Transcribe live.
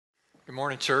Good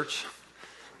morning, church.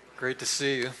 Great to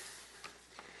see you.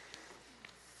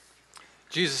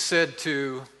 Jesus said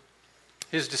to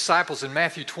his disciples in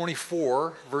Matthew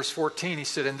 24, verse 14, he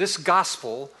said, "And this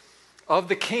gospel of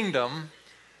the kingdom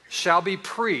shall be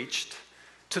preached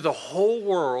to the whole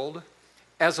world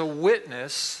as a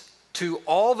witness to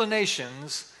all the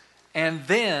nations, and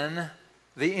then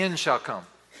the end shall come."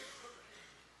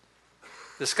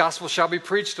 This gospel shall be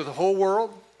preached to the whole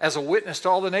world as a witness to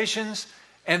all the nations,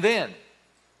 and then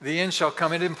the end shall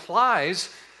come. It implies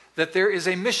that there is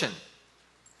a mission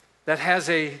that has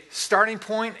a starting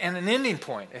point and an ending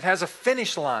point. It has a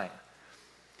finish line.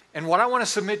 And what I want to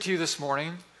submit to you this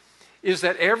morning is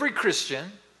that every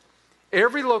Christian,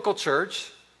 every local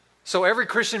church, so every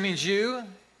Christian means you,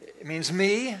 it means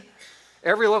me,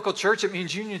 every local church, it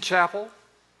means Union Chapel,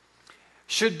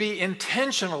 should be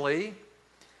intentionally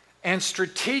and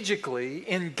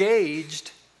strategically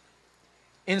engaged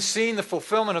in seeing the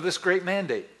fulfillment of this great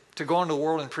mandate to go into the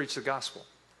world and preach the gospel.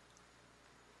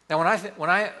 Now, when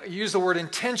I use the word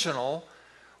intentional,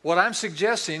 what I'm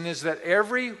suggesting is that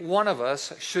every one of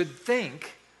us should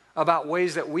think about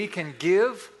ways that we can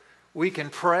give, we can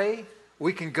pray,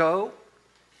 we can go.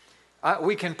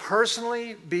 We can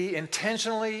personally be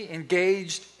intentionally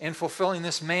engaged in fulfilling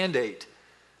this mandate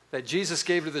that Jesus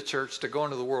gave to the church to go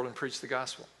into the world and preach the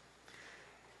gospel.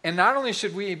 And not only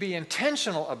should we be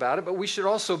intentional about it, but we should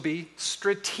also be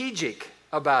strategic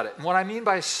about it. And what I mean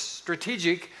by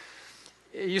strategic,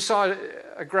 you saw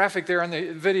a graphic there on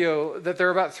the video that there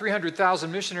are about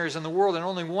 300,000 missionaries in the world, and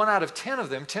only 1 out of 10 of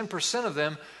them, 10% of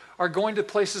them, are going to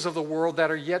places of the world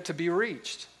that are yet to be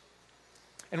reached.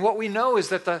 And what we know is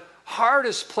that the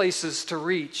hardest places to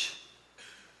reach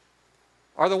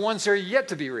are the ones that are yet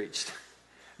to be reached.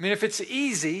 I mean, if it's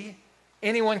easy,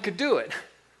 anyone could do it.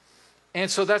 And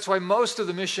so that's why most of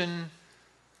the mission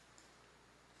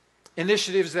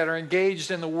initiatives that are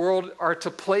engaged in the world are to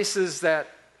places that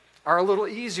are a little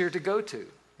easier to go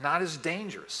to, not as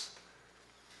dangerous.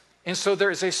 And so there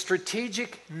is a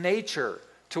strategic nature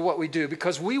to what we do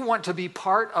because we want to be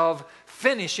part of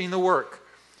finishing the work.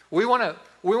 We want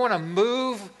to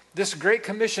move this Great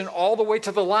Commission all the way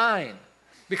to the line.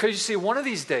 Because you see, one of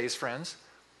these days, friends,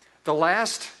 the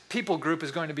last people group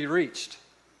is going to be reached.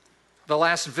 The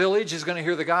last village is going to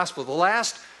hear the gospel. The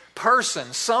last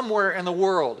person somewhere in the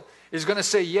world is going to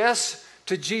say yes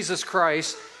to Jesus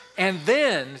Christ. And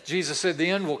then, Jesus said, the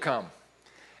end will come.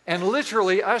 And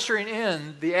literally ushering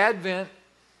in the advent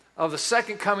of the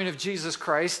second coming of Jesus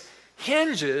Christ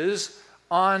hinges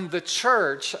on the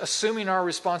church assuming our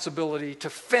responsibility to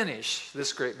finish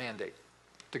this great mandate,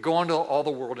 to go into all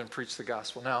the world and preach the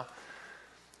gospel. Now,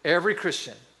 every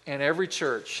Christian and every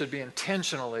church should be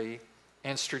intentionally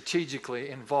and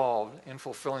strategically involved in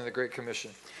fulfilling the Great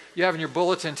Commission. You have in your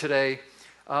bulletin today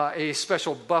a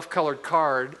special buff-colored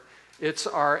card. It's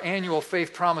our annual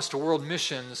faith promise to world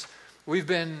missions. We've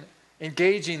been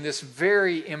engaging this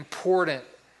very important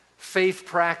faith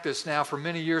practice now for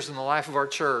many years in the life of our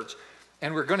church,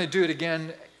 and we're going to do it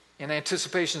again in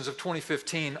anticipations of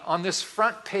 2015. On this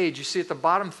front page, you see at the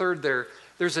bottom third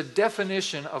there's a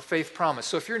definition of faith promise.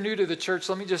 So if you're new to the church,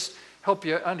 let me just help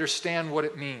you understand what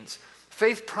it means.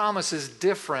 Faith promise is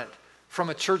different from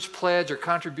a church pledge or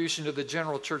contribution to the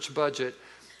general church budget.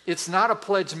 It's not a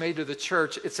pledge made to the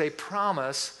church. It's a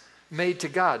promise made to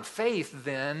God. Faith,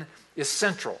 then, is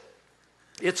central.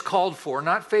 It's called for,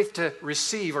 not faith to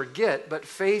receive or get, but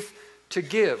faith to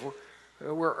give.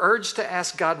 We're urged to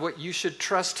ask God what you should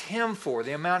trust Him for,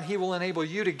 the amount He will enable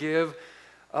you to give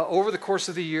over the course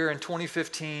of the year in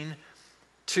 2015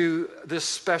 to this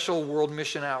special world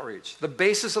mission outreach. The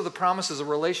basis of the promise is a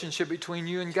relationship between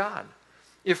you and God.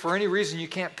 If for any reason you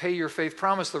can't pay your faith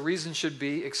promise, the reason should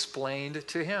be explained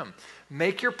to Him.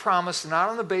 Make your promise not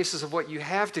on the basis of what you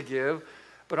have to give,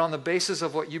 but on the basis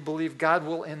of what you believe God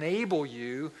will enable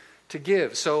you to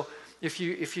give. So if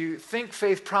you think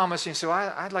faith promise, and you say,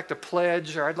 well, I'd like to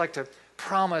pledge or I'd like to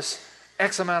promise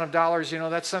X amount of dollars,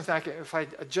 that's something if I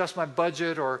adjust my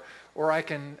budget or I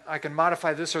can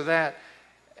modify this or that.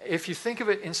 If you think of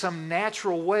it in some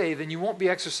natural way, then you won't be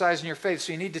exercising your faith.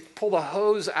 So you need to pull the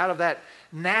hose out of that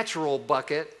natural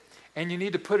bucket, and you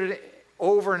need to put it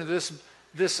over into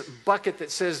this bucket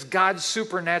that says God's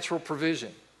supernatural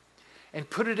provision. And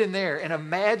put it in there, and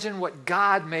imagine what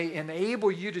God may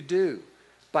enable you to do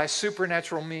by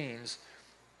supernatural means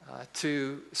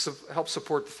to help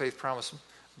support the Faith Promise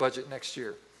budget next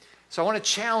year. So I want to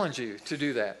challenge you to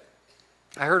do that.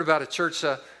 I heard about a church,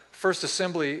 First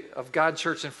Assembly of God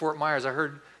Church in Fort Myers. I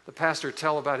heard the pastor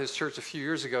tell about his church a few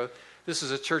years ago. This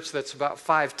is a church that's about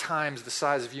 5 times the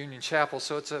size of Union Chapel,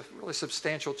 so it's a really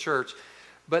substantial church.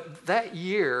 But that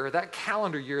year, that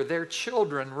calendar year, their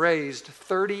children raised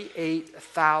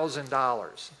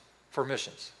 $38,000 for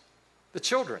missions. The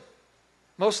children,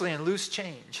 mostly in loose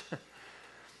change.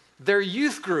 Their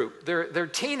youth group, their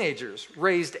teenagers,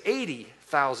 raised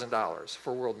 $80,000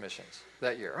 for world missions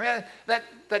that year. I mean,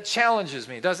 that challenges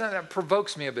me, doesn't it? That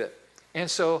provokes me a bit.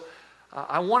 And so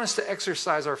I want us to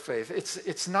exercise our faith.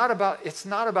 It's not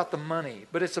about the money,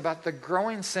 but it's about the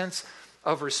growing sense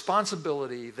of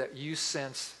responsibility that you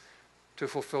sense to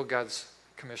fulfill God's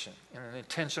commission in an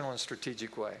intentional and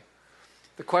strategic way.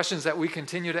 The questions that we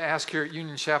continue to ask here at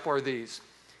Union Chapel are these.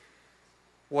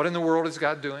 What in the world is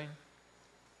God doing?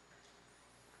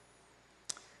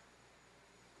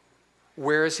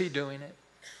 Where is he doing it?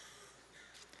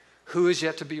 Who is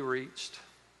yet to be reached?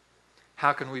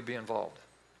 How can we be involved?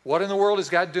 What in the world is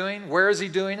God doing? Where is he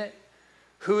doing it?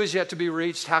 Who is yet to be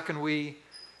reached? How can we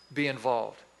be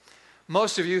involved?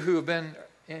 Most of you who have been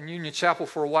in Union Chapel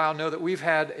for a while know that we've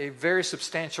had a very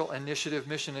substantial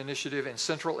mission initiative in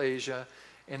Central Asia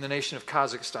in the nation of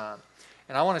Kazakhstan.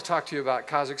 And I want to talk to you about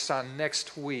Kazakhstan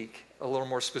next week a little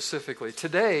more specifically.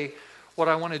 Today, what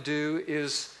I want to do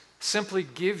is simply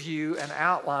give you an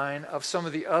outline of some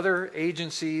of the other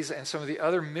agencies and some of the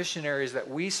other missionaries that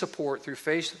we support through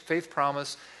Faith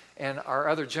Promise and our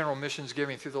other general missions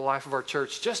giving through the life of our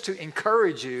church, just to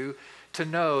encourage you to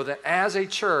know that as a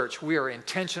church, we are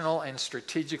intentional and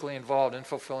strategically involved in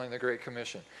fulfilling the Great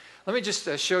Commission. Let me just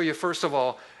show you, first of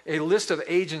all, a list of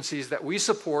agencies that we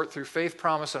support through Faith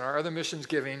Promise and our other missions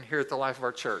giving here at the life of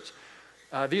our church.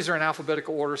 These are in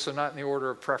alphabetical order, so not in the order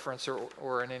of preference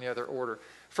or in any other order.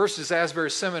 First is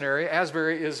Asbury Seminary.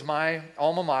 Asbury is my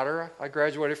alma mater. I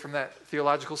graduated from that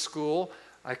theological school.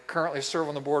 I currently serve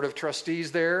on the board of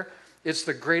trustees there. It's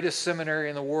the greatest seminary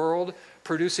in the world,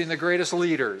 producing the greatest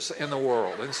leaders in the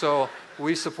world. And so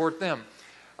we support them.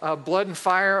 Blood and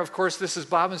Fire, of course, this is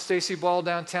Bob and Stacy Ball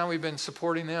downtown. We've been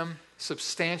supporting them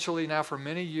substantially now for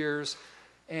many years.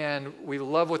 And we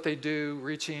love what they do,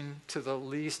 reaching to the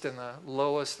least and the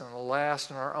lowest and the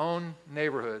last in our own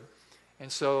neighborhood.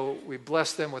 And so we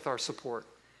bless them with our support.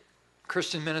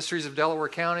 Christian Ministries of Delaware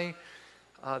County,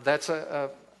 that's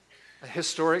a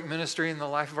historic ministry in the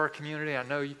life of our community. I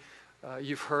know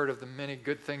you've heard of the many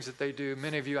good things that they do.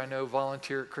 Many of you I know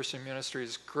volunteer at Christian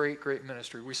Ministries. Great, great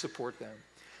ministry. We support them.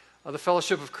 The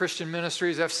Fellowship of Christian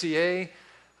Ministries, FCA,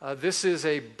 this is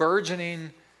a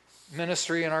burgeoning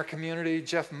ministry in our community.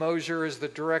 Jeff Mosier is the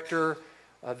director.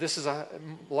 This is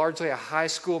largely a high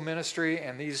school ministry,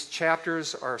 and these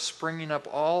chapters are springing up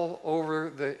all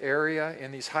over the area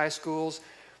in these high schools.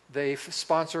 They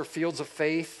sponsor Fields of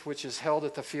Faith, which is held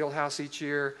at the Field House each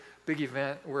year, big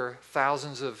event where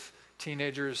thousands of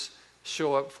teenagers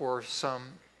show up for some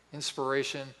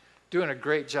inspiration. Doing a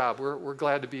great job. We're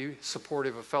glad to be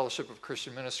supportive of Fellowship of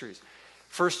Christian Ministries.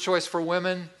 First Choice for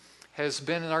Women has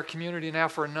been in our community now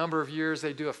for a number of years.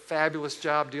 They do a fabulous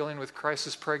job dealing with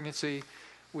crisis pregnancy.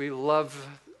 We love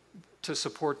to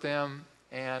support them,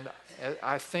 and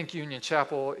I think Union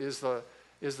Chapel is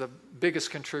the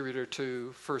biggest contributor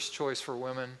to First Choice for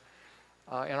Women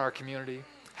in our community.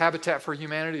 Habitat for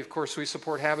Humanity, of course, we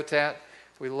support Habitat.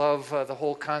 We love the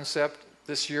whole concept.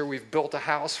 This year we've built a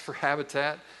house for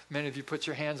Habitat. Many of you put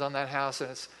your hands on that house,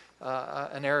 and it's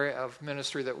an area of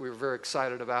ministry that we're very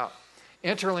excited about.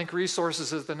 Interlink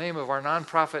Resources is the name of our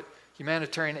nonprofit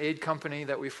humanitarian aid company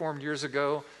that we formed years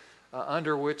ago,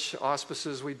 under which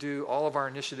auspices we do all of our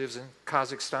initiatives in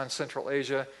Kazakhstan, Central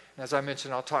Asia. And as I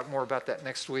mentioned, I'll talk more about that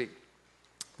next week.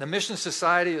 The Mission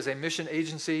Society is a mission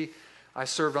agency. I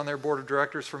served on their board of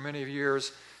directors for many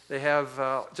years. They have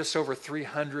just over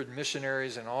 300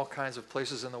 missionaries in all kinds of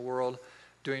places in the world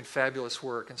doing fabulous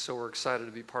work, and so we're excited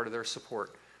to be part of their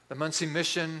support. The Muncie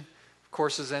Mission, of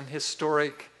course, is an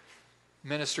historic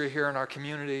ministry here in our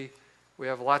community. We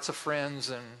have lots of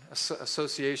friends and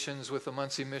associations with the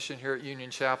Muncie Mission here at Union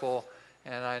Chapel,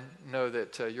 and I know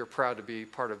that you're proud to be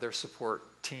part of their support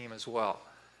team as well.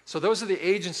 So those are the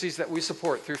agencies that we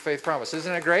support through Faith Promise.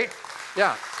 Isn't it great?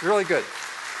 Yeah, really good.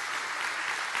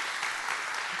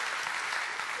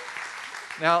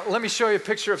 Now, let me show you a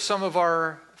picture of some of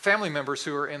our family members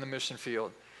who are in the mission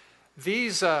field.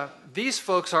 These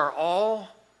folks are all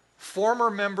former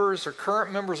members or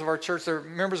current members of our church. They're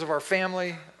members of our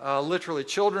family, literally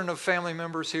children of family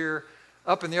members here.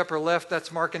 Up in the upper left,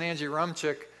 that's Mark and Angie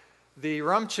Rumchick. The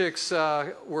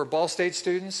Rumchicks were Ball State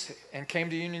students and came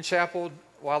to Union Chapel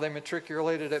while they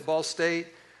matriculated at Ball State.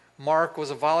 Mark was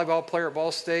a volleyball player at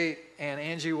Ball State, and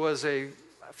Angie was a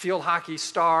field hockey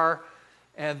star.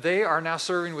 And they are now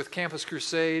serving with Campus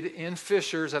Crusade in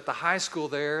Fishers at the high school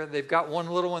there. They've got one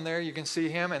little one there. You can see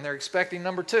him, and they're expecting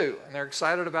number 2, and they're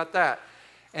excited about that.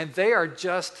 And they are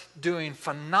just doing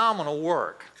phenomenal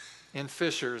work in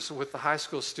Fishers with the high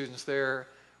school students there.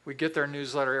 We get their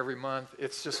newsletter every month.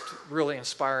 It's just really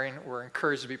inspiring. We're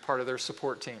encouraged to be part of their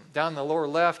support team. Down in the lower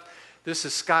left, this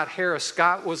is Scott Harris.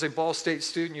 Scott was a Ball State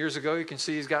student years ago. You can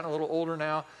see he's gotten a little older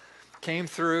now. Came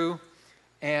through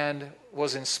and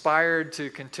was inspired to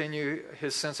continue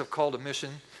his sense of call to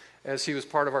mission as he was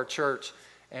part of our church.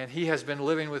 And he has been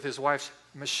living with his wife,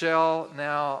 Michelle,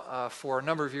 now for a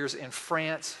number of years in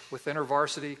France with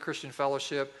InterVarsity Christian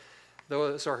Fellowship.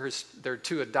 Those are their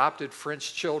two adopted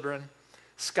French children.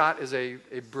 Scott is a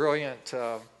brilliant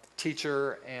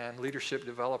teacher and leadership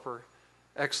developer.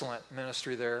 Excellent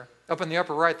ministry there. Up in the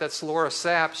upper right, that's Laura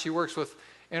Sapp. She works with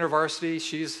InterVarsity.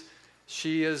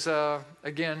 She is,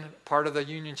 again, part of the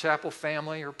Union Chapel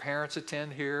family. Her parents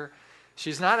attend here.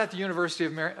 She's not at the University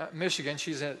of Michigan.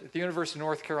 She's at the University of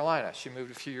North Carolina. She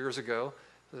moved a few years ago.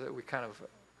 We kind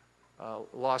of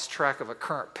lost track of a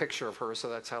current picture of her, so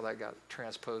that's how that got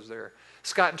transposed there.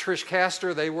 Scott and Trish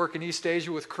Castor, they work in East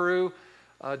Asia with Cru,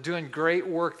 doing great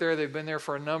work there. They've been there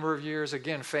for a number of years.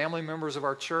 Again, family members of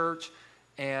our church,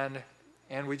 and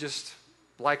we just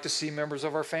like to see members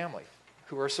of our family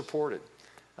who are supported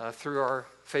through our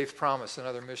Faith Promise and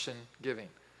other mission giving.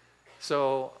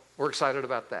 So we're excited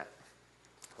about that.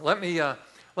 Let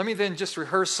me then just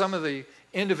rehearse some of the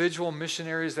individual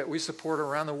missionaries that we support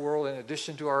around the world in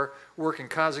addition to our work in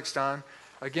Kazakhstan.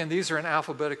 Again, these are in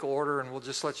alphabetical order, and we'll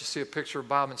just let you see a picture of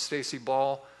Bob and Stacy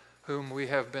Ball, whom we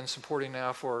have been supporting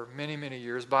now for many, many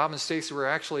years. Bob and Stacy were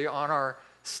actually on our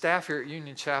staff here at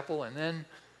Union Chapel and then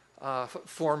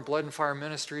formed Blood and Fire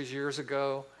Ministries years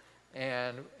ago,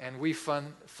 and we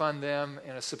fund them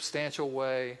in a substantial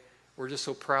way. We're just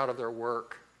so proud of their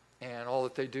work and all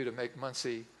that they do to make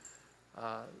Muncie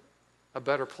a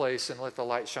better place and let the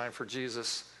light shine for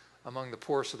Jesus among the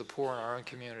poorest of the poor in our own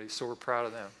community. So we're proud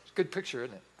of them. It's a good picture,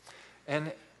 isn't it?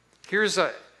 And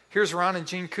here's Ron and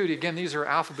Jean Cootie. Again, these are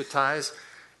alphabetized.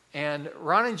 And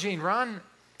Ron and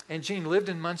Jean lived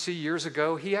in Muncie years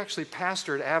ago. He actually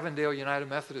pastored Avondale United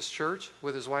Methodist Church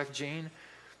with his wife, Jean.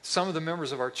 Some of the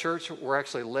members of our church were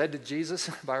actually led to Jesus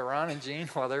by Ron and Jean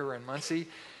while they were in Muncie.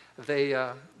 They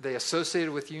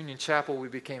associated with Union Chapel. We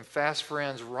became fast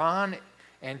friends. Ron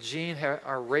and Jean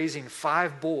are raising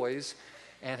 5 boys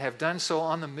and have done so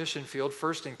on the mission field,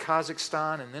 first in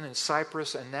Kazakhstan and then in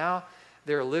Cyprus, and now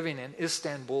they're living in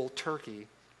Istanbul, Turkey.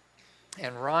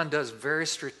 And Ron does very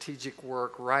strategic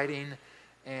work, writing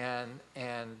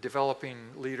and developing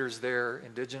leaders there,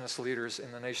 indigenous leaders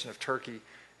in the nation of Turkey.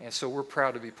 And so we're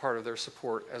proud to be part of their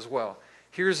support as well.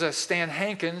 Here's Stan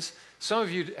Hankins. Some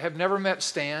of you have never met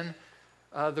Stan.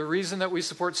 The reason that we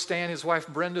support Stan, his wife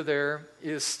Brenda there,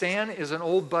 is Stan is an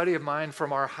old buddy of mine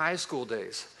from our high school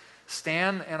days.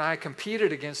 Stan and I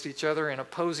competed against each other in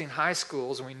opposing high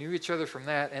schools, and we knew each other from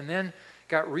that, and then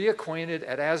got reacquainted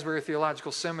at Asbury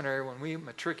Theological Seminary when we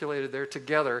matriculated there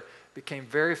together, became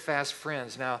very fast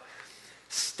friends. Now,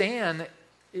 Stan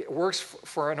works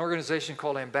for an organization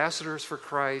called Ambassadors for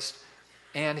Christ,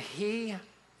 and he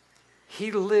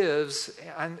lives,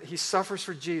 and he suffers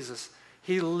for Jesus.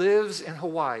 He lives in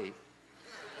Hawaii.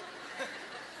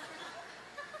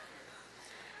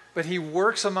 But he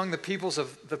works among the peoples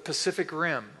of the Pacific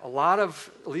Rim. A lot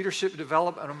of leadership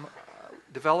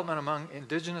development among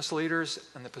indigenous leaders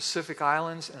in the Pacific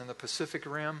Islands and in the Pacific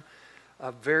Rim,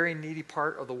 a very needy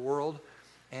part of the world.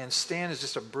 And Stan is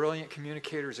just a brilliant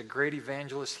communicator. He's a great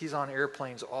evangelist. He's on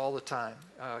airplanes all the time,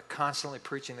 constantly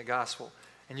preaching the gospel.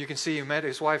 And you can see he met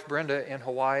his wife Brenda in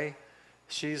Hawaii.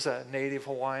 She's a native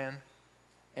Hawaiian.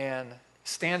 And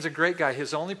Stan's a great guy.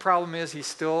 His only problem is he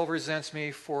still resents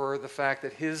me for the fact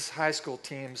that his high school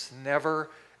teams never,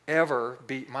 ever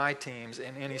beat my teams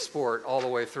in any sport all the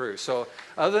way through. So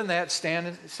other than that, Stan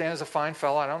is a fine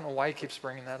fellow. I don't know why he keeps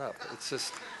bringing that up. It's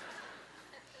just...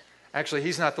 Actually,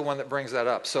 he's not the one that brings that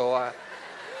up. So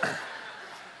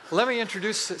let me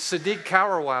introduce Sadiq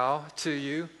Kawarwal to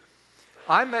you.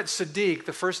 I met Sadiq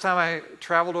the first time I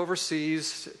traveled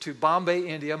overseas to Bombay,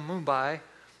 India, Mumbai,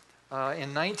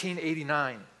 in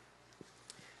 1989.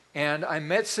 And I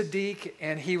met Sadiq,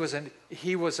 and he was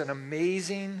an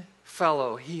amazing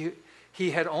fellow.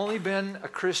 He had only been a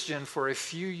Christian for a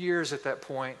few years at that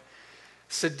point.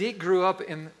 Sadiq grew up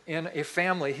in a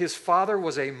family. His father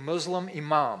was a Muslim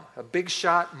imam, a big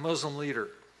shot Muslim leader.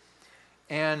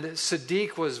 And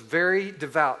Sadiq was very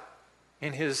devout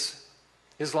in his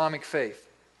Islamic faith.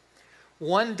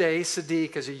 One day,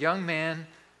 Sadiq, as a young man,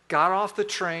 got off the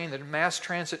train, the mass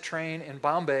transit train in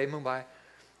Bombay, Mumbai,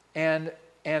 and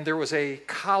there was a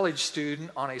college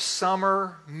student on a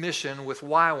summer mission with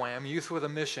YWAM, Youth with a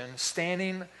Mission,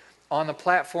 standing on the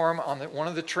platform on one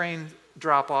of the train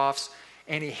drop-offs,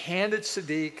 and he handed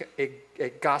Siddiq a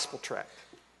gospel tract.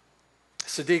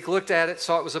 Siddiq looked at it,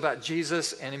 saw it was about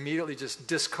Jesus, and immediately just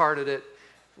discarded it,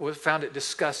 found it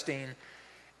disgusting.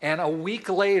 And a week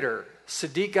later,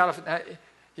 Siddiq got off.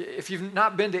 If you've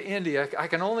not been to India, I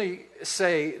can only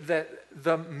say that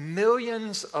the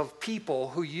millions of people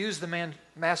who use the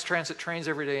mass transit trains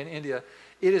every day in India,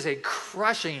 it is a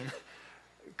crushing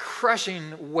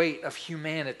weight of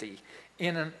humanity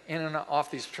in and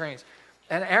off these trains.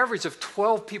 An average of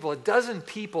 12 people, a dozen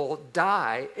people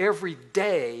die every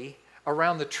day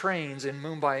around the trains in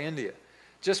Mumbai, India,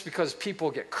 just because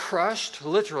people get crushed,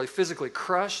 literally physically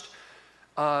crushed.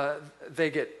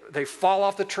 They fall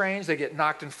off the trains, they get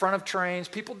knocked in front of trains.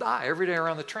 People die every day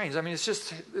around the trains. I mean, it's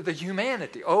just the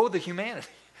humanity. Oh, the humanity.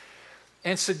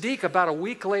 And Siddiq, about a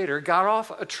week later, got off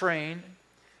a train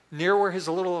near where his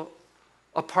little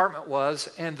apartment was,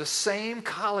 and the same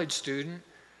college student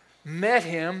met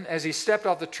him as he stepped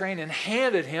off the train and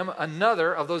handed him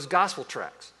another of those gospel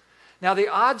tracts. Now, the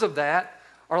odds of that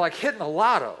are like hitting the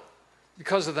lotto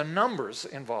because of the numbers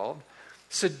involved.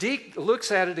 Siddiq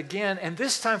looks at it again, and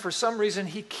this time, for some reason,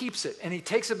 he keeps it, and he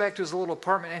takes it back to his little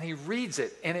apartment, and he reads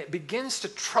it, and it begins to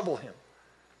trouble him.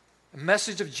 A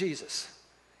message of Jesus.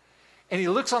 And he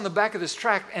looks on the back of this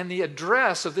tract, and the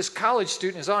address of this college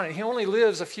student is on it. He only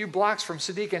lives a few blocks from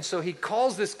Siddiq, and so he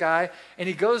calls this guy, and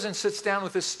he goes and sits down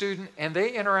with this student, and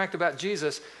they interact about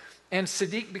Jesus, and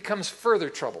Siddiq becomes further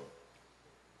troubled.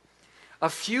 A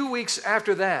few weeks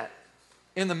after that,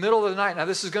 in the middle of the night, now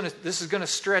this is going to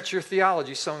stretch your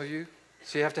theology, some of you,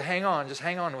 so you have to hang on, just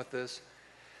hang on with this.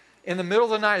 In the middle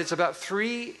of the night, it's about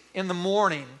 3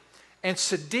 a.m, and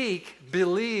Siddiq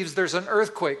believes there's an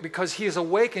earthquake because he is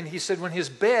awakened. He said when his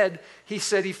bed, he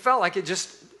said he felt like it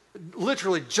just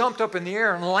literally jumped up in the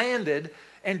air and landed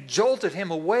and jolted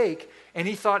him awake, and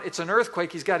he thought it's an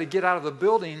earthquake, he's got to get out of the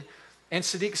building. And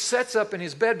Siddiq sets up in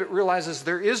his bed but realizes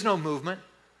there is no movement,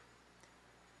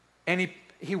 and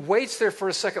he waits there for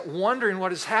a second wondering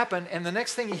what has happened, and the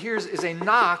next thing he hears is a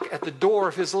knock at the door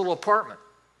of his little apartment.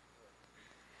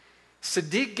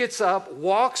 Siddiq gets up,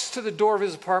 walks to the door of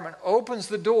his apartment, opens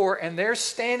the door, and there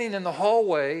standing in the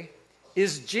hallway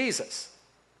is Jesus,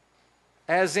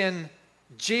 as in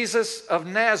Jesus of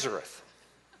Nazareth.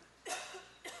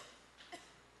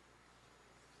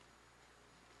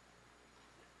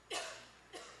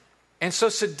 And so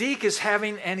Siddiq is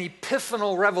having an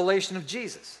epiphanal revelation of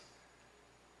Jesus.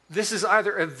 This is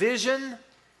either a vision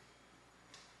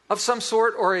of some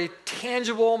sort or a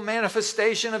tangible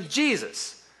manifestation of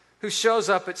Jesus who shows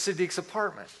up at Siddiq's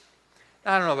apartment.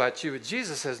 I don't know about you, but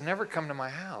Jesus has never come to my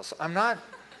house. I'm not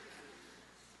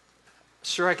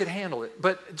sure I could handle it.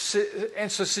 And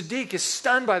so Siddiq is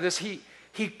stunned by this. He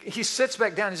sits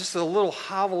back down. It's just a little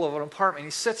hovel of an apartment.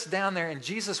 He sits down there, and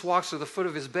Jesus walks to the foot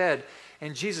of his bed,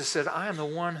 and Jesus said, "I am the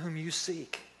one whom you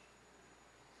seek."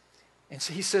 And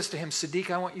so he says to him, "Siddiq,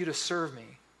 I want you to serve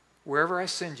me wherever I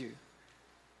send you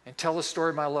and tell the story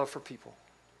of my love for people."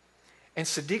 And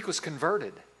Siddiq was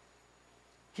converted.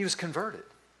 He was converted.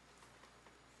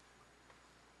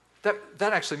 That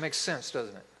actually makes sense,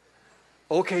 doesn't it?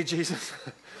 Okay, Jesus.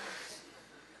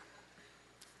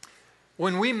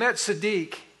 When we met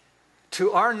Siddiq,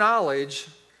 to our knowledge,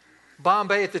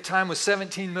 Bombay at the time was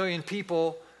 17 million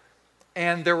people,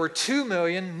 and there were 2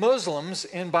 million Muslims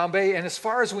in Bombay, and as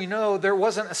far as we know, there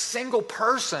wasn't a single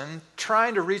person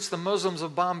trying to reach the Muslims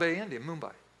of Bombay, India,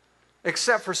 Mumbai,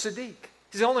 except for Siddiq.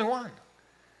 He's the only one.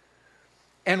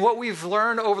 And what we've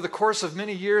learned over the course of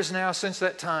many years now since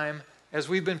that time, as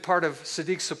we've been part of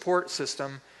Siddiq's support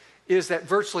system, is that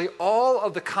virtually all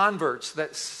of the converts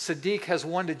that Siddiq has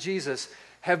won to Jesus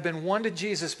have been won to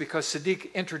Jesus because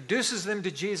Siddiq introduces them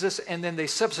to Jesus, and then they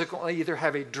subsequently either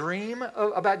have a dream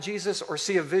about Jesus or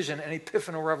see a vision, an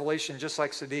epiphanal revelation, just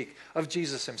like Siddiq, of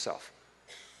Jesus himself.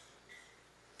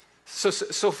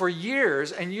 So for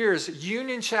years and years,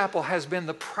 Union Chapel has been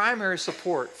the primary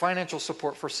support, financial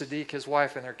support for Siddiq, his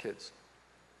wife, and their kids.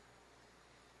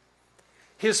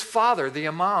 His father, the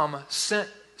imam, sent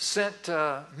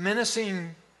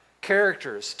menacing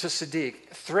characters to Siddiq,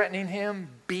 threatening him,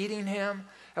 beating him.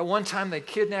 At one time, they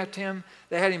kidnapped him.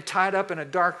 They had him tied up in a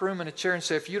dark room in a chair and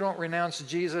said, "If you don't renounce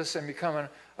Jesus and become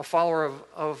a follower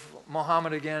of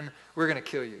Muhammad again, we're going to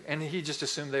kill you." And he just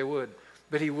assumed they would,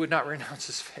 but he would not renounce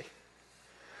his faith.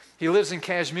 He lives in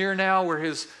Kashmir now, where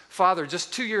his father,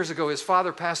 just 2 years ago, his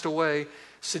father passed away.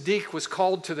 Siddiq was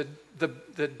called to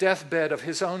the deathbed of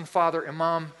his own father,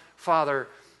 Imam father,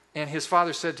 and his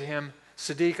father said to him,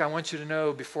 "Siddiq, I want you to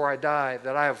know before I die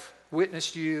that I have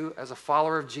witnessed you as a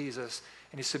follower of Jesus."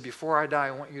 And he said, "Before I die,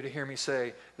 I want you to hear me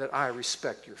say that I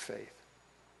respect your faith."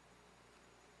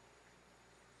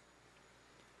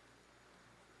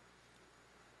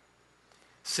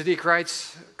 Sadiq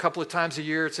writes a couple of times a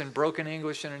year. It's in broken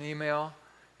English in an email.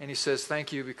 And he says,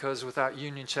 thank you, because without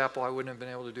Union Chapel, I wouldn't have been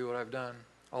able to do what I've done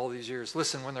all these years.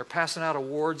 Listen, when they're passing out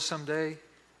awards someday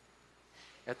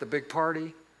at the big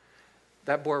party,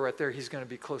 that boy right there, he's going to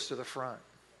be close to the front.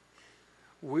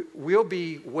 We'll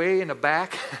be way in the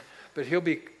back, but he'll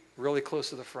be really close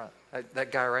to the front,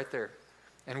 that guy right there.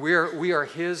 And we are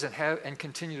his and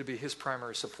continue to be his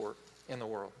primary support in the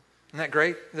world. Isn't that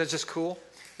great? Isn't that just cool?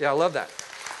 Yeah, I love that.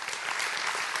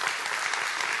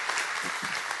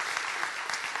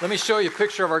 Let me show you a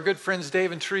picture of our good friends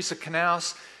Dave and Teresa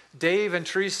Knaus. Dave and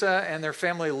Teresa and their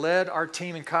family led our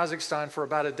team in Kazakhstan for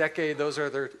about a decade. Those are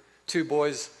their two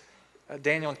boys,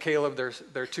 Daniel and Caleb.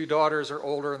 Their two daughters are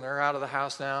older and they're out of the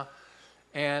house now.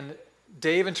 And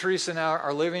Dave and Teresa now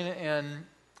are living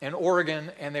in Oregon,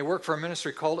 and they work for a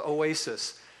ministry called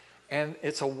Oasis. And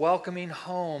it's a welcoming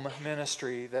home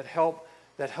ministry that help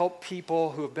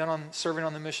people who have been serving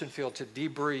on the mission field to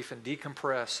debrief and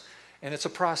decompress. And it's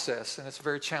a process, and it's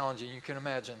very challenging, you can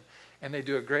imagine. And they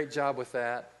do a great job with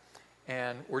that.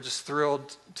 And we're just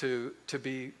thrilled to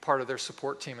be part of their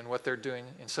support team and what they're doing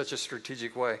in such a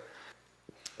strategic way.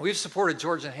 We've supported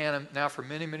George and Hannah now for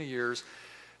many, many years.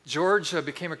 George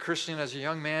became a Christian as a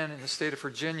young man in the state of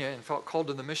Virginia and felt called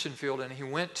to the mission field, and he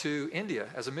went to India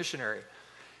as a missionary.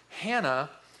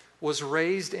 Hannah was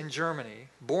raised in Germany,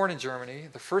 born in Germany.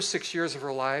 The first 6 years of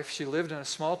her life, she lived in a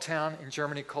small town in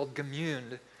Germany called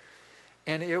Gmünd.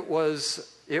 And it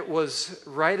was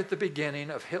right at the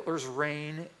beginning of Hitler's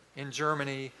reign in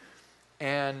Germany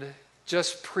and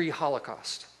just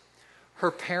pre-Holocaust.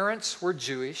 Her parents were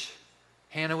Jewish.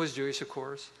 Hannah was Jewish, of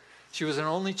course. She was an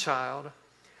only child.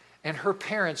 And her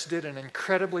parents did an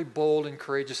incredibly bold and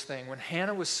courageous thing. When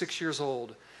Hannah was 6 years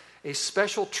old, a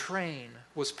special train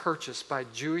was purchased by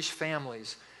Jewish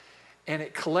families, and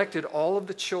it collected all of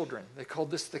the children. They called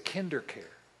this the Kindercare.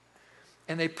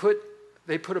 And they put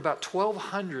about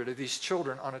 1,200 of these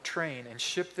children on a train and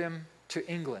shipped them to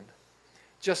England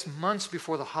just months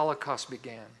before the Holocaust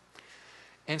began.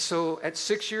 And so at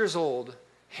 6 years old,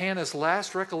 Hannah's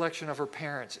last recollection of her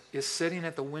parents is sitting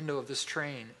at the window of this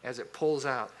train as it pulls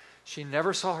out. She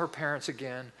never saw her parents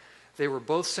again. They were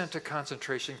both sent to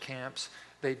concentration camps.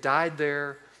 They died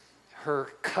there. Her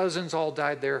cousins all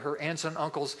died there, her aunts and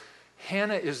uncles.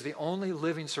 Hannah is the only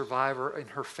living survivor in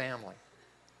her family.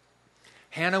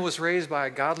 Hannah was raised by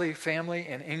a godly family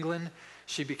in England.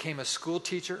 She became a school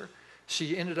teacher.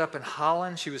 She ended up in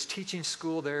Holland. She was teaching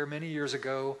school there many years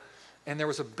ago. And there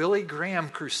was a Billy Graham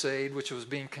crusade which was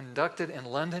being conducted in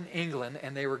London, England,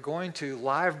 and they were going to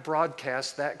live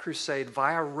broadcast that crusade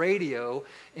via radio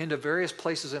into various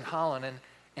places in Holland.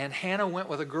 And Hannah went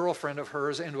with a girlfriend of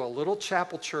hers into a little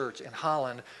chapel church in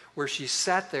Holland where she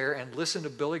sat there and listened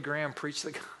to Billy Graham preach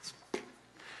the gospel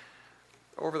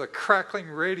over the crackling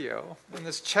radio in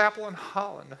this chapel in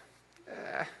Holland.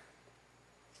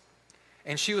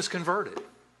 And she was converted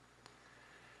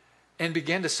and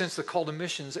began to sense the call to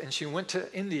missions, and she went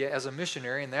to India as a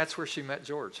missionary, and that's where she met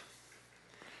George.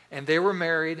 And they were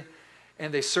married,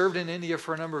 and they served in India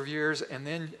for a number of years, and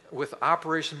then with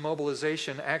Operation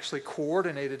Mobilization actually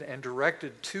coordinated and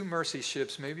directed two mercy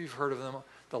ships, maybe you've heard of them,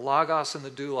 the Lagos and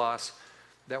the Doulos,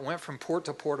 that went from port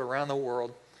to port around the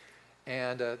world,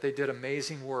 and they did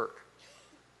amazing work.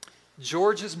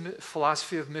 George's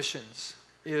philosophy of missions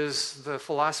is the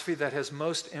philosophy that has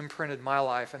most imprinted my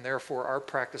life and therefore our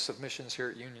practice of missions here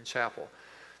at Union Chapel.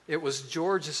 It was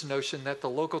George's notion that the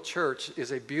local church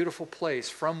is a beautiful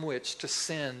place from which to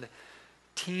send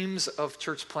teams of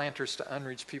church planters to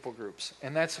unreached people groups.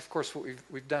 And that's, of course, what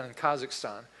we've done in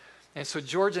Kazakhstan. And so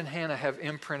George and Hannah have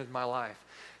imprinted my life.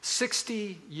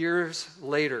 60 years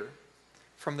later,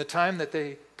 from the time that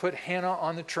they put Hannah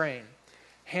on the train,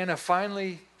 Hannah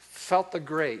finally felt the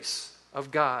grace of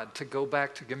God to go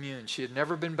back to Gmünd. She had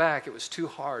never been back. It was too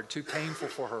hard, too painful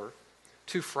for her,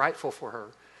 too frightful for her.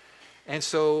 And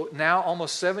so now,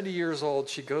 almost 70 years old,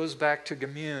 she goes back to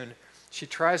Gmünd. She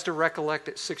tries to recollect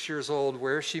at 6 years old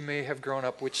where she may have grown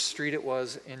up, which street it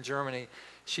was in Germany.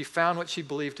 She found what she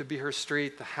believed to be her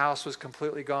street. The house was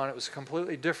completely gone. It was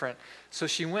completely different. So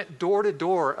she went door to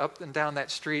door up and down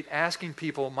that street asking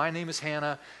people, my name is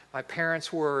Hannah, my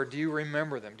parents were, do you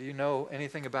remember them? Do you know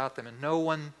anything about them? And no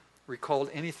one recalled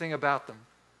anything about them.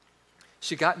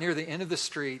 She got near the end of the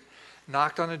street,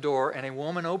 knocked on a door, and a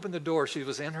woman opened the door. She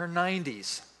was in her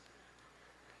 90s.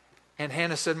 And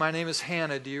Hannah said, my name is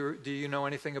Hannah. Do you know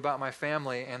anything about my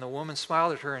family? And the woman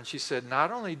smiled at her and she said,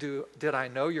 not only did I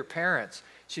know your parents,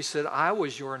 she said, I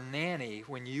was your nanny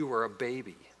when you were a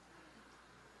baby.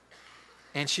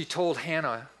 And she told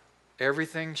Hannah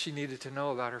everything she needed to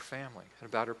know about her family and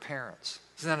about her parents.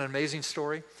 Isn't that an amazing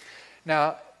story?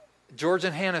 Now, George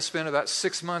and Hannah spend about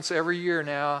 6 months every year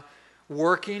now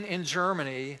working in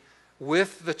Germany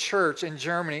with the church in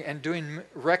Germany and doing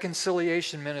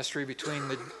reconciliation ministry between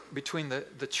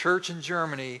the church in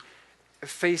Germany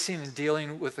facing and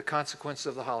dealing with the consequences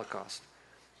of the Holocaust.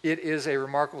 It is a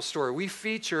remarkable story. We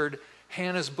featured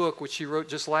Hannah's book, which she wrote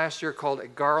just last year, called A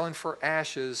Garland for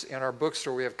Ashes, in our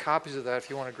bookstore. We have copies of that if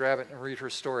you want to grab it and read her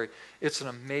story. It's an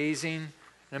amazing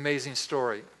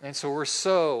story. And so we're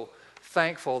so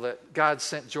thankful that God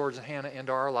sent George and Hannah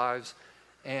into our lives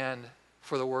and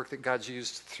for the work that God's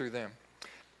used through them.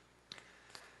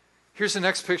 Here's the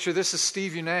next picture. This is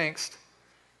Steve Unangst.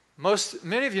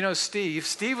 Many of you know Steve.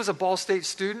 Steve was a Ball State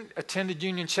student, attended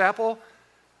Union Chapel,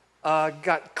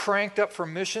 got cranked up for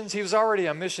missions. He was already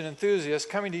a mission enthusiast.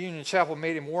 Coming to Union Chapel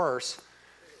made him worse.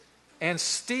 And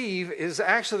Steve is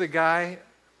actually the guy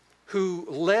who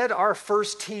led our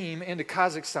first team into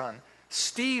Kazakhstan.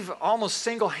 Steve almost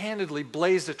single-handedly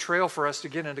blazed a trail for us to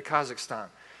get into Kazakhstan.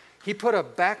 He put a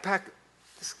backpack,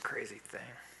 this crazy thing.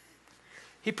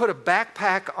 He put a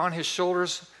backpack on his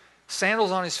shoulders,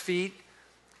 sandals on his feet,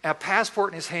 a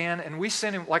passport in his hand, and we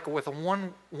sent him like with a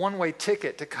one-way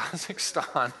ticket to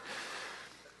Kazakhstan.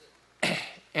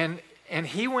 And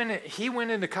he went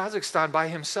into Kazakhstan by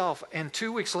himself, and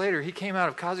 2 weeks later he came out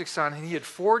of Kazakhstan and he had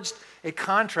forged a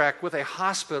contract with a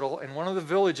hospital in one of the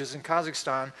villages in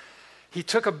Kazakhstan. He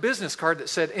took a business card that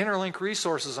said Interlink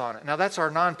Resources on it. Now that's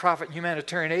our nonprofit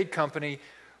humanitarian aid company,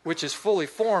 which is fully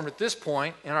formed at this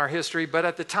point in our history, but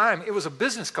at the time it was a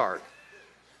business card.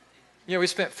 You know, we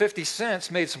spent 50 cents,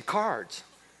 made some cards.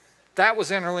 That was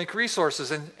Interlink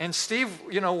Resources. And Steve,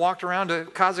 walked around to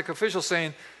Kazakh officials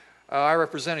saying, I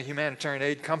represent a humanitarian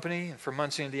aid company from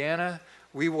Muncie, Indiana.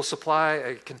 We will supply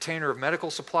a container of medical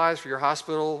supplies for your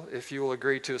hospital if you will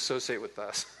agree to associate with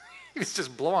us. He was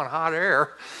just blowing hot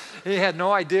air. He had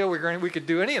no idea we could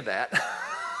do any of that.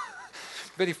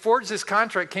 But he forged this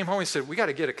contract, came home and said, we got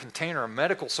to get a container of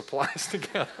medical supplies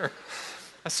together.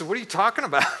 I said, what are you talking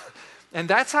about? And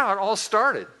that's how it all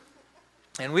started.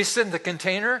 And we sent the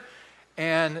container,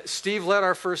 and Steve led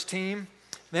our first team.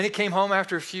 Then he came home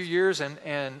after a few years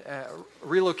and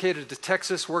relocated to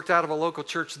Texas, worked out of a local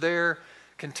church there,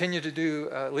 continued to do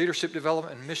leadership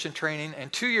development and mission training.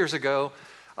 And 2 years ago,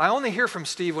 I only hear from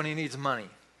Steve when he needs money.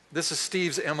 This is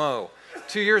Steve's MO.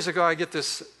 2 years ago, I get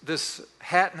this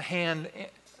hat in hand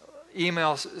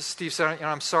email. Steve said,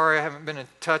 I'm sorry, I haven't been in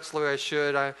touch the way I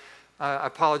should. I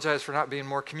apologize for not being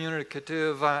more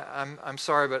communicative. I'm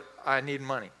sorry, but I need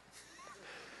money.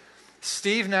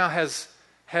 Steve now has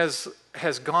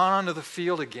gone onto the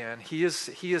field again. He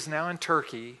is now in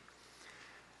Turkey.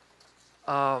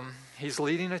 He's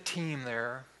leading a team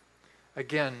there.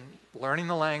 Again, learning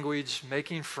the language,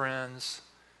 making friends,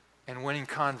 and winning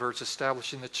converts,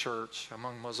 establishing the church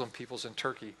among Muslim peoples in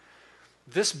Turkey.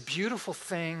 This beautiful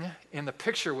thing in the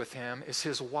picture with him is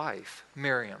his wife,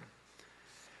 Miriam.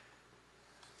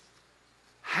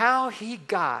 How he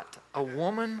got a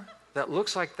woman that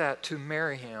looks like that to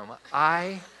marry him,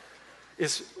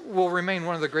 will remain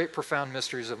one of the great profound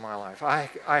mysteries of my life.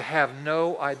 I have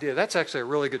no idea. That's actually a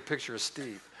really good picture of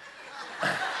Steve.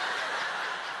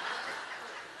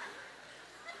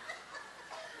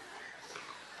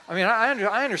 I mean,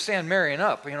 I understand marrying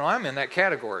up. I'm in that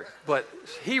category. But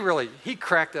he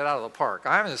cracked it out of the park.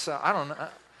 I don't know.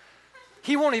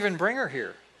 He won't even bring her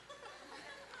here.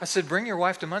 I said, bring your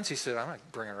wife to Muncie. He said, I'm not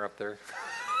bringing her up there.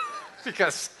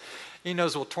 Because he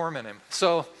knows we'll torment him.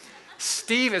 So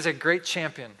Steve is a great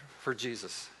champion for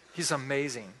Jesus. He's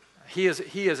amazing. He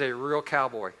is a real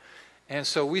cowboy. And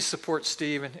so we support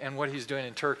Steve and what he's doing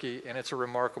in Turkey, and it's a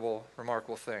remarkable,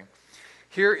 remarkable thing.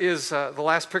 Here is the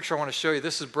last picture I want to show you.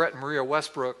 This is Brett and Maria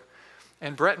Westbrook.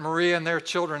 And Brett and Maria and their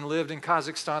children lived in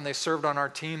Kazakhstan. They served on our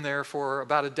team there for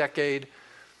about a decade.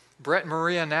 Brett and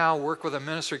Maria now work with a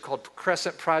ministry called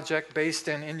Crescent Project based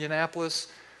in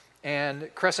Indianapolis. And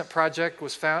Crescent Project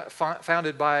was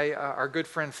founded by our good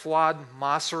friend Fuad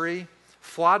Masri.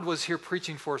 Fuad was here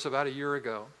preaching for us about a year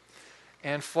ago.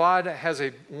 And Fuad has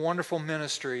a wonderful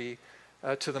ministry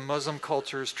to the Muslim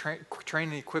cultures, training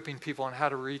and equipping people on how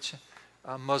to reach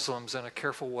Muslims in a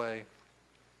careful way.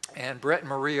 And Brett and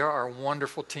Maria are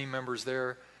wonderful team members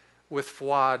there with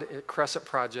Fuad at Crescent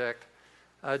Project.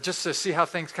 Just to see how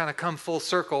things kind of come full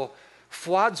circle,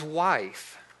 Fuad's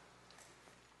wife,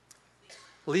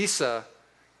 Lisa,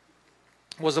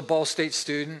 was a Ball State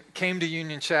student, came to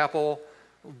Union Chapel,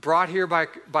 brought here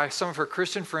by some of her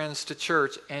Christian friends to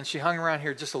church, and she hung around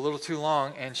here just a little too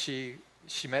long, and she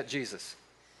met Jesus.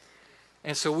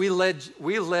 And so we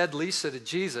led Lisa to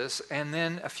Jesus, and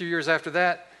then a few years after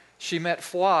that, she met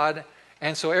Fuad,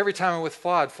 and so every time I'm with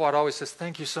Fuad always says,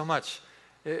 thank you so much.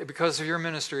 Because of your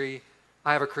ministry,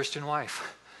 I have a Christian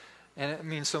wife. And it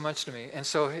means so much to me. And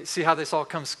so see how this all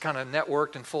comes kind of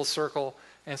networked and full circle.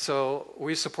 And so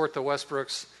we support the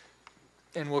Westbrooks,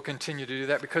 and we'll continue to do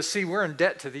that. Because, see, we're in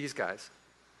debt to these guys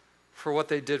for what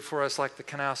they did for us, like the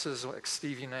Knauses, like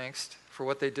Steve Unangst, for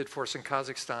what they did for us in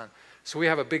Kazakhstan. So we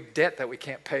have a big debt that we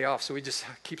can't pay off. So we just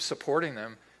keep supporting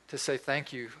them to say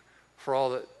thank you for all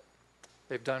that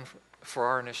they've done for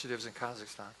our initiatives in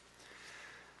Kazakhstan.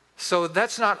 So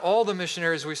that's not all the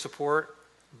missionaries we support,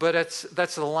 but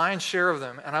that's the lion's share of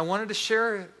them. And I wanted to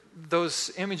share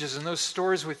those images and those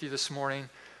stories with you this morning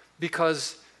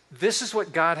because this is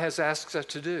what God has asked us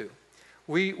to do.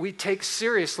 We take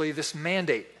seriously this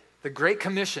mandate, the Great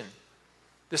Commission,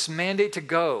 this mandate to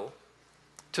go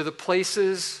to the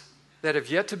places that have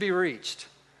yet to be reached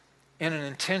in an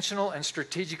intentional and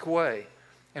strategic way.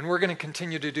 And we're going to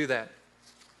continue to do that.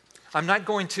 I'm not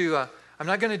going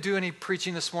to do any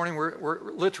preaching this morning.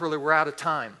 We're out of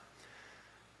time.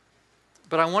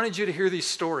 But I wanted you to hear these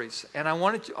stories, and I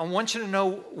want you to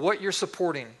know what you're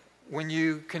supporting when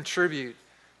you contribute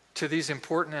to these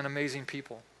important and amazing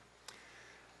people.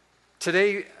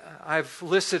 Today, I've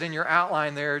listed in your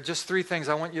outline there just 3 things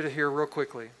I want you to hear real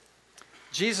quickly.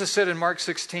 Jesus said in Mark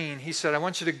 16, he said, I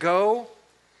want you to go,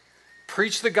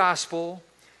 preach the gospel,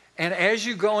 and as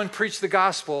you go and preach the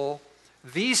gospel,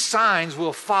 these signs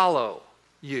will follow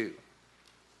you.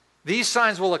 These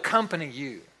signs will accompany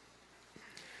you.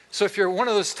 So if you're one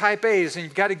of those type A's and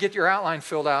you've got to get your outline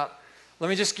filled out, let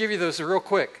me just give you those real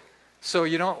quick so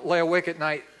you don't lay awake at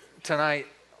night tonight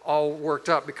all worked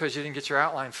up because you didn't get your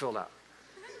outline filled out.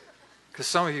 Because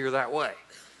some of you are that way.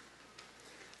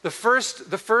 The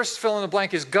first fill in the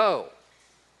blank is go.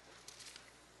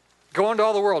 Go into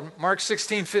all the world, Mark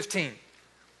 16:15.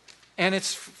 And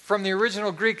it's from the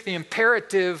original Greek, the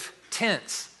imperative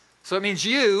tense. So it means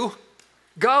you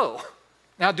go.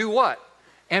 Now do what?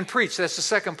 And preach. That's the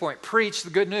second point. Preach the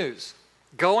good news.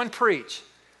 Go and preach.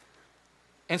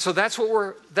 And so that's what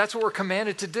we're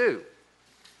commanded to do.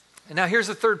 And now here's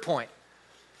the third point.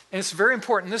 And it's very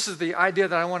important. This is the idea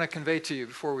that I want to convey to you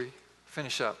before we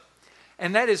finish up.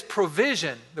 And that is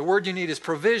provision. The word you need is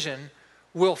provision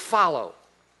will follow.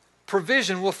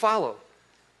 Provision will follow.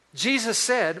 Jesus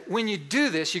said, when you do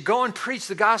this, you go and preach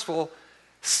the gospel,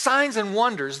 signs and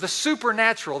wonders, the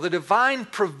supernatural, the divine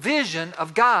provision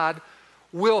of God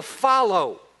will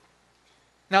follow.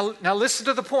 Now listen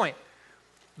to the point.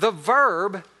 The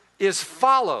verb is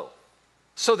follow.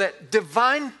 So that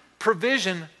divine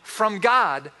provision from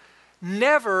God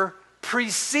never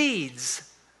precedes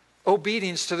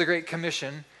obedience to the Great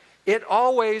Commission. It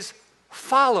always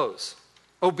follows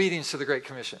obedience to the Great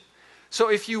Commission. So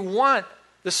if you want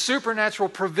the supernatural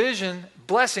provision,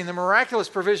 blessing, the miraculous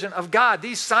provision of God,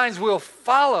 these signs will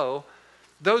follow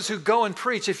those who go and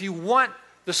preach. If you want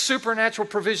the supernatural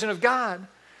provision of God,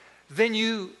 then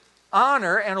you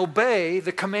honor and obey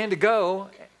the command to go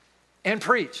and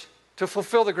preach, to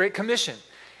fulfill the Great Commission.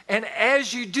 And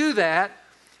as you do that,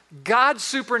 God's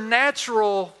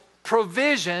supernatural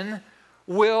provision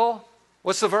will,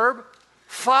 what's the verb?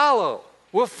 Follow.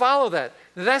 Will follow that.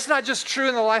 Now, that's not just true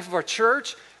in the life of our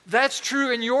church. That's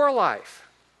true in your life.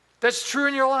 That's true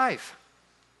in your life.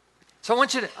 So I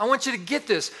want you to get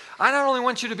this. I not only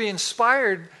want you to be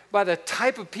inspired by the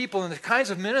type of people and the kinds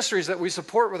of ministries that we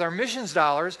support with our missions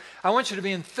dollars, I want you to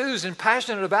be enthused and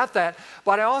passionate about that,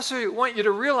 but I also want you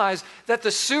to realize that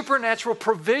the supernatural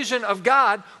provision of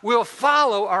God will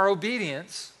follow our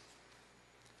obedience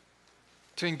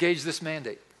to engage this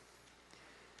mandate.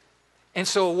 And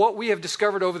so what we have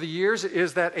discovered over the years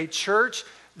is that a church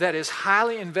that is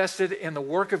highly invested in the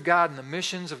work of God and the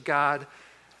missions of God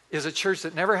is a church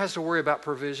that never has to worry about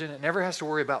provision. It never has to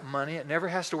worry about money. It never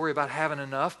has to worry about having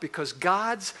enough, because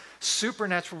God's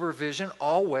supernatural provision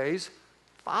always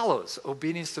follows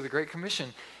obedience to the Great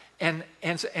Commission. And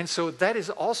so that is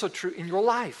also true in your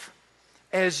life.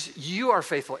 As you are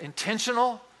faithful,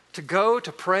 intentional to go,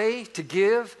 to pray, to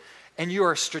give, and you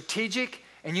are strategic,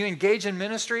 and you engage in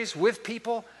ministries with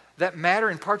people that matter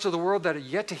in parts of the world that are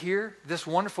yet to hear this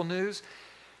wonderful news,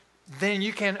 then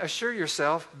you can assure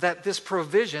yourself that this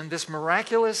provision, this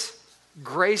miraculous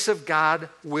grace of God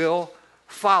will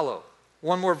follow.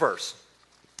 One more verse.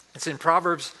 It's in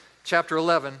Proverbs chapter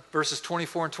 11, verses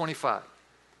 24 and 25.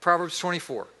 Proverbs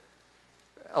 24,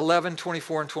 11,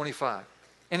 24, and 25.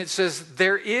 And it says,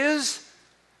 there is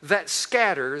that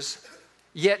scatters,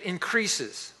 yet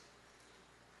increases.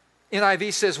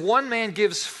 NIV says, one man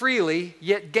gives freely,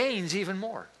 yet gains even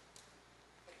more.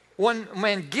 One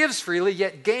man gives freely,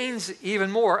 yet gains even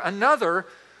more. Another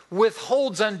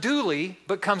withholds unduly,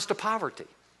 but comes to poverty.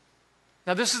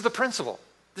 Now, this is the principle.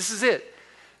 This is it.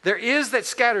 There is that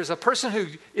scatters, a person who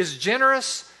is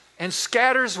generous and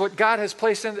scatters what God has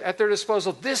placed at their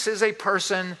disposal. This is a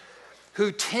person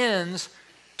who tends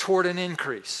toward an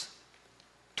increase,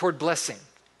 toward blessing.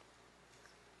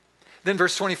 Then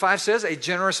verse 25 says, a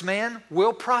generous man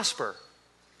will prosper,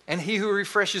 and he who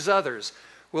refreshes others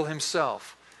will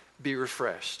himself be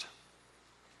refreshed.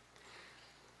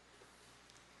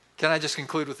 Can I just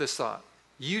conclude with this thought?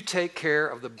 You take care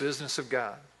of the business of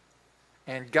God,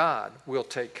 and God will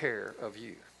take care of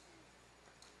you.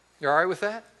 You all right with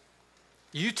that?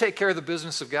 You take care of the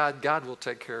business of God, God will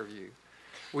take care of you.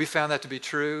 We found that to be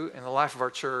true in the life of our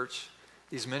church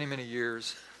these many, many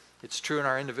years. It's true in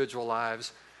our individual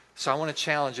lives. So I want to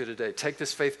challenge you today. Take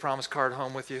this faith promise card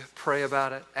home with you. Pray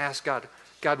about it. Ask God,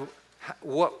 God,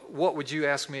 what would you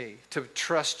ask me to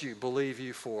trust you, believe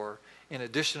you for, in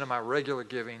addition to my regular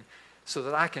giving, so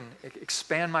that I can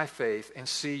expand my faith and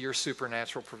see your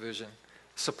supernatural provision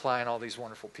supplying all these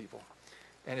wonderful people.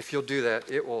 And if you'll do that,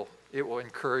 it will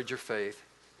encourage your faith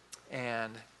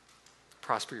and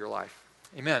prosper your life.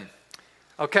 Amen.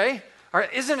 Okay? All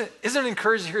right, isn't it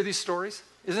encouraging to hear these stories?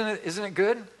 Isn't it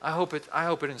good? I hope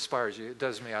it inspires you. It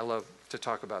does me. I love to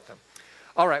talk about them.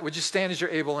 All right, would you stand as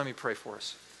you're able? Let me pray for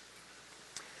us.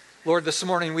 Lord, this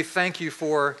morning we thank you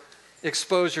for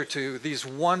exposure to these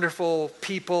wonderful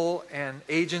people and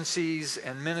agencies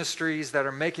and ministries that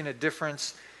are making a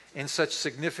difference in such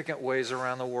significant ways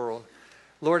around the world.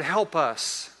 Lord, help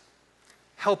us.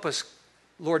 Help us,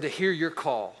 Lord, to hear your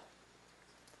call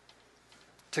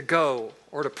to go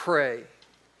or to pray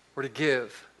or to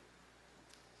give.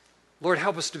 Lord,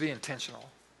 help us to be intentional.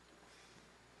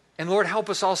 And Lord, help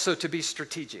us also to be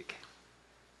strategic.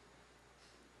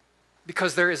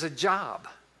 Because there is a job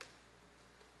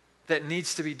that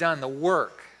needs to be done, the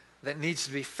work that needs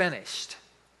to be finished.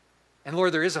 And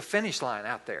Lord, there is a finish line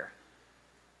out there.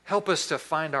 Help us to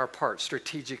find our part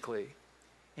strategically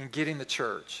in getting the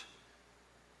church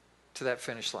to that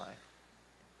finish line.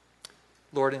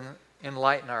 Lord,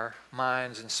 enlighten our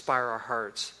minds, inspire our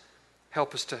hearts.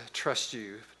 Help us to trust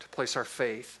you, to place our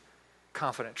faith,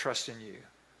 confident trust in you.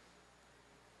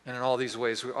 And in all these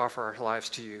ways, we offer our lives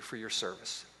to you for your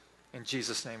service. In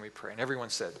Jesus' name we pray. And everyone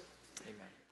said, amen.